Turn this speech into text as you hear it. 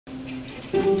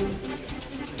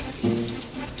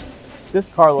This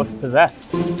car looks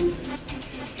possessed.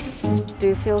 Do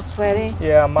you feel sweaty?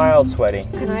 Yeah, mild sweaty.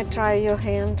 Can I try your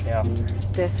hand? Yeah.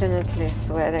 Definitely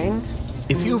sweating.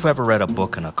 If you've ever read a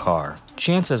book in a car,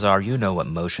 chances are you know what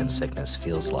motion sickness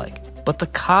feels like. But the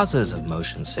causes of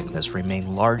motion sickness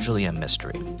remain largely a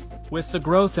mystery. With the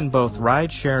growth in both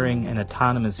ride-sharing and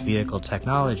autonomous vehicle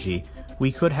technology,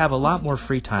 we could have a lot more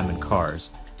free time in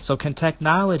cars. So can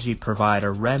technology provide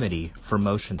a remedy for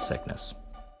motion sickness?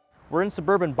 We're in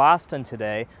suburban Boston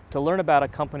today to learn about a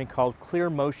company called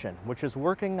ClearMotion, which is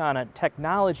working on a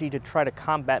technology to try to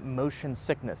combat motion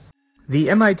sickness. The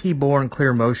MIT-born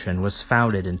ClearMotion was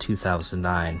founded in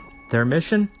 2009. Their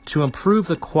mission? To improve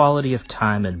the quality of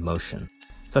time and motion.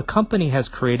 The company has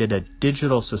created a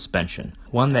digital suspension,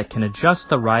 one that can adjust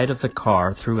the ride of the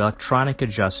car through electronic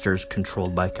adjusters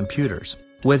controlled by computers.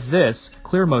 With this,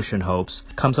 ClearMotion hopes,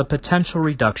 comes a potential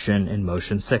reduction in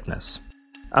motion sickness.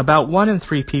 About 1 in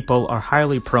 3 people are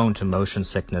highly prone to motion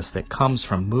sickness that comes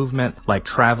from movement like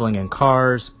traveling in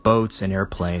cars, boats, and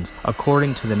airplanes,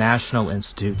 according to the National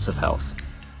Institutes of Health.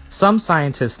 Some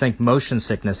scientists think motion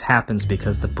sickness happens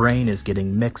because the brain is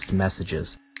getting mixed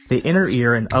messages. The inner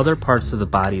ear and other parts of the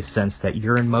body sense that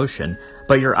you're in motion,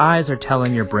 but your eyes are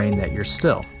telling your brain that you're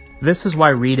still. This is why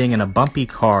reading in a bumpy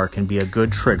car can be a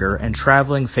good trigger and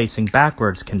traveling facing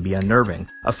backwards can be unnerving,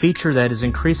 a feature that is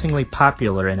increasingly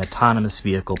popular in autonomous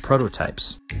vehicle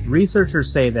prototypes.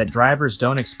 Researchers say that drivers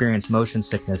don't experience motion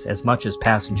sickness as much as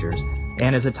passengers,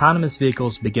 and as autonomous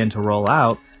vehicles begin to roll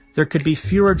out, there could be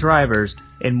fewer drivers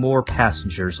and more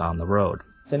passengers on the road.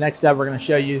 So next up, we're going to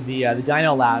show you the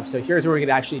dyno lab. So here's where we could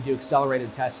actually do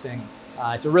accelerated testing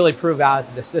to really prove out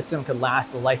that the system could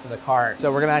last the life of the car.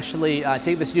 So we're going to actually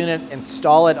take this unit,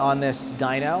 install it on this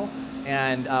dyno,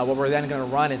 and what we're then going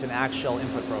to run is an actual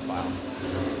input profile.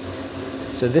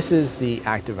 So this is the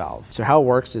active valve. So how it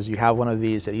works is you have one of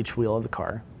these at each wheel of the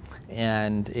car,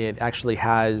 and it actually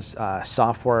has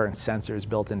software and sensors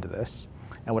built into this.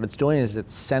 And what it's doing is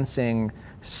it's sensing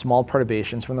small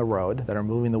perturbations from the road that are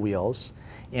moving the wheels,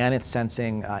 and it's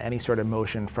sensing any sort of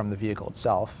motion from the vehicle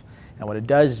itself. And what it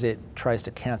does is it tries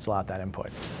to cancel out that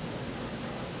input.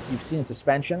 You've seen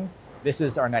suspension. This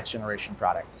is our next generation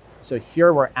product. So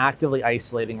here we're actively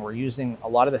isolating. We're using a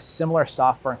lot of the similar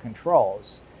software and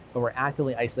controls, but we're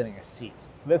actively isolating a seat.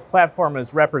 This platform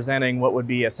is representing what would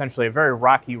be essentially a very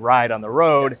rocky ride on the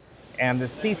road, yes. And the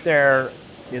seat there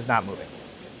is not moving.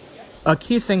 A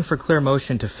key thing for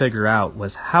ClearMotion to figure out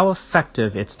was how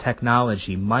effective its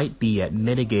technology might be at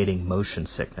mitigating motion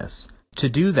sickness. To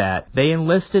do that, they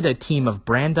enlisted a team of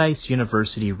Brandeis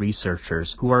University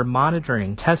researchers who are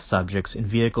monitoring test subjects in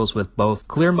vehicles with both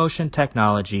ClearMotion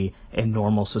technology and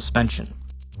normal suspension.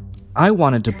 I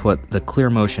wanted to put the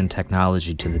ClearMotion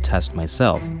technology to the test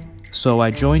myself, so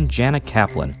I joined Jana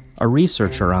Kaplan, a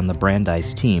researcher on the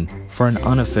Brandeis team, for an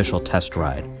unofficial test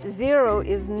ride. 0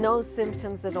 is no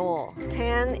symptoms at all.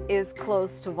 10 is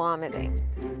close to vomiting.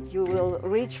 You will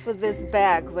reach for this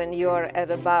bag when you're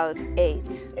at about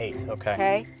 8. 8,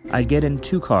 okay. I'd get in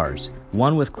 2 cars,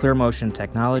 one with ClearMotion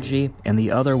technology and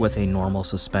the other with a normal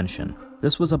suspension.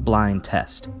 This was a blind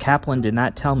test. Kaplan did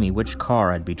not tell me which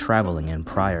car I'd be traveling in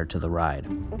prior to the ride.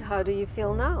 How do you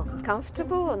feel now?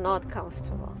 Comfortable or not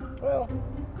comfortable? Well,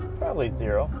 probably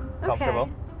 0. Comfortable.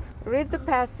 Okay. Read the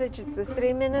passage. It's a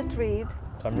 3-minute read.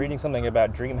 So I'm reading something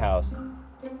about Dreamhouse.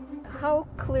 How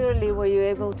clearly were you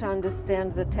able to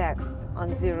understand the text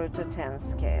on 0 to 10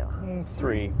 scale?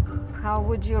 3. How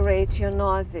would you rate your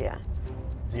nausea?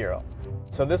 0.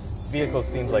 So this vehicle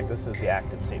seems like this is the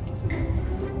active safety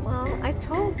system. Well, I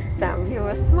told them you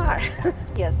were smart.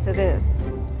 Yes, it is.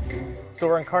 So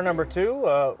we're in car number 2.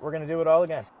 We're going to do it all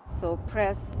again. So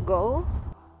press go.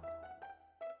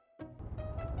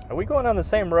 Are we going on the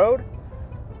same road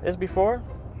as before?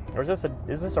 Or is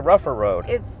this a rougher road?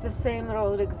 It's the same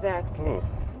road exactly. Ooh.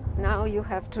 Now you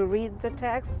have to read the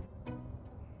text.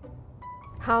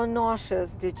 How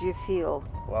nauseous did you feel?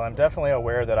 Well, I'm definitely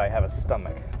aware that I have a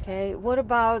stomach. Okay, what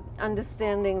about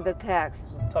understanding the text?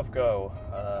 It's a tough go.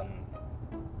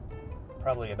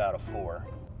 Probably about a 4.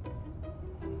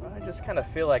 I just kind of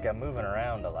feel like I'm moving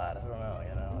around a lot. I don't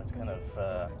know, it's kind of,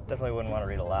 definitely wouldn't want to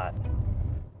read a lot.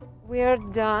 We're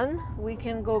done. We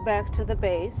can go back to the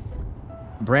base.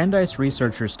 Brandeis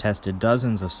researchers tested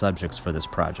dozens of subjects for this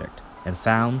project and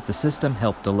found the system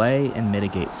helped delay and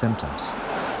mitigate symptoms.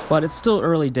 But it's still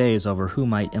early days over who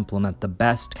might implement the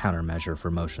best countermeasure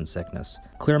for motion sickness.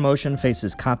 ClearMotion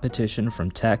faces competition from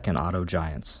tech and auto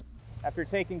giants. After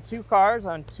taking 2 cars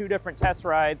on 2 different test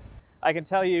rides, I can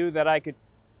tell you that I could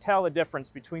tell the difference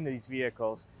between these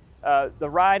vehicles. The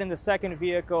ride in the second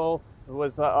vehicle It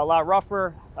was a lot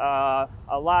rougher,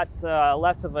 a lot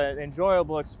less of an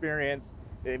enjoyable experience.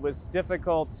 It was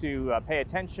difficult to pay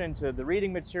attention to the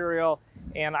reading material,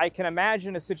 and I can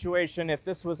imagine a situation if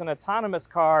this was an autonomous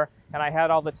car and I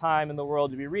had all the time in the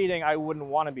world to be reading, I wouldn't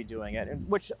want to be doing it, and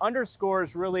which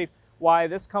underscores really why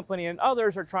this company and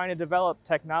others are trying to develop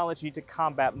technology to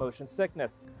combat motion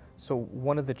sickness. So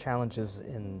one of the challenges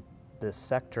in this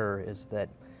sector is that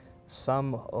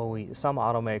some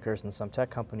automakers and some tech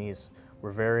companies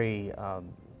were very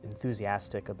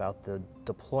enthusiastic about the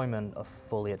deployment of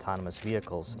fully autonomous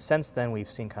vehicles. Since then, we've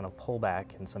seen kind of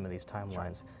pullback in some of these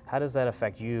timelines. How does that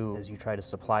affect you as you try to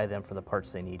supply them for the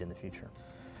parts they need in the future?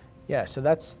 Yeah, so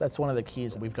that's one of the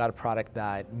keys. We've got a product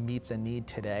that meets a need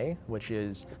today, which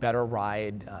is better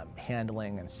ride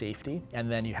handling and safety, and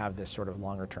then you have this sort of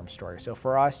longer term story. So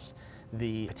for us,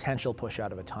 the potential push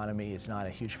out of autonomy is not a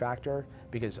huge factor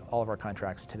because all of our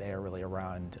contracts today are really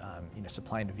around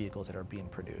supplying to vehicles that are being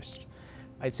produced.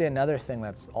 I'd say another thing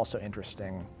that's also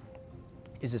interesting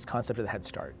is this concept of the head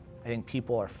start. I think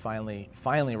people are finally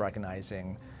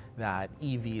recognizing that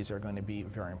EVs are going to be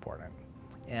very important.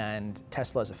 And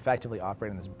Tesla is effectively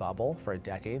operating this bubble for a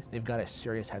decade. They've got a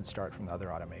serious head start from the other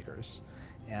automakers.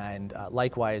 And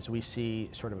likewise, we see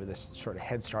sort of this sort of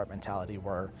head start mentality.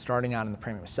 We're starting out in the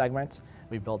premium segment.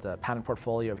 We've built a patent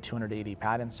portfolio of 280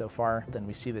 patents so far. Then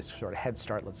we see this sort of head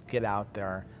start. Let's get out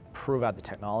there, prove out the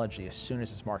technology. As soon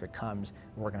as this market comes,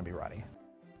 we're going to be ready.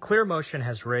 ClearMotion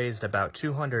has raised about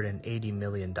 $280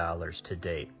 million to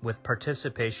date, with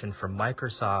participation from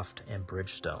Microsoft and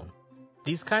Bridgestone.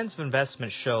 These kinds of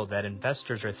investments show that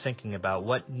investors are thinking about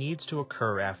what needs to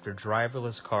occur after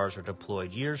driverless cars are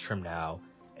deployed years from now,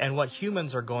 and what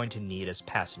humans are going to need as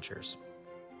passengers.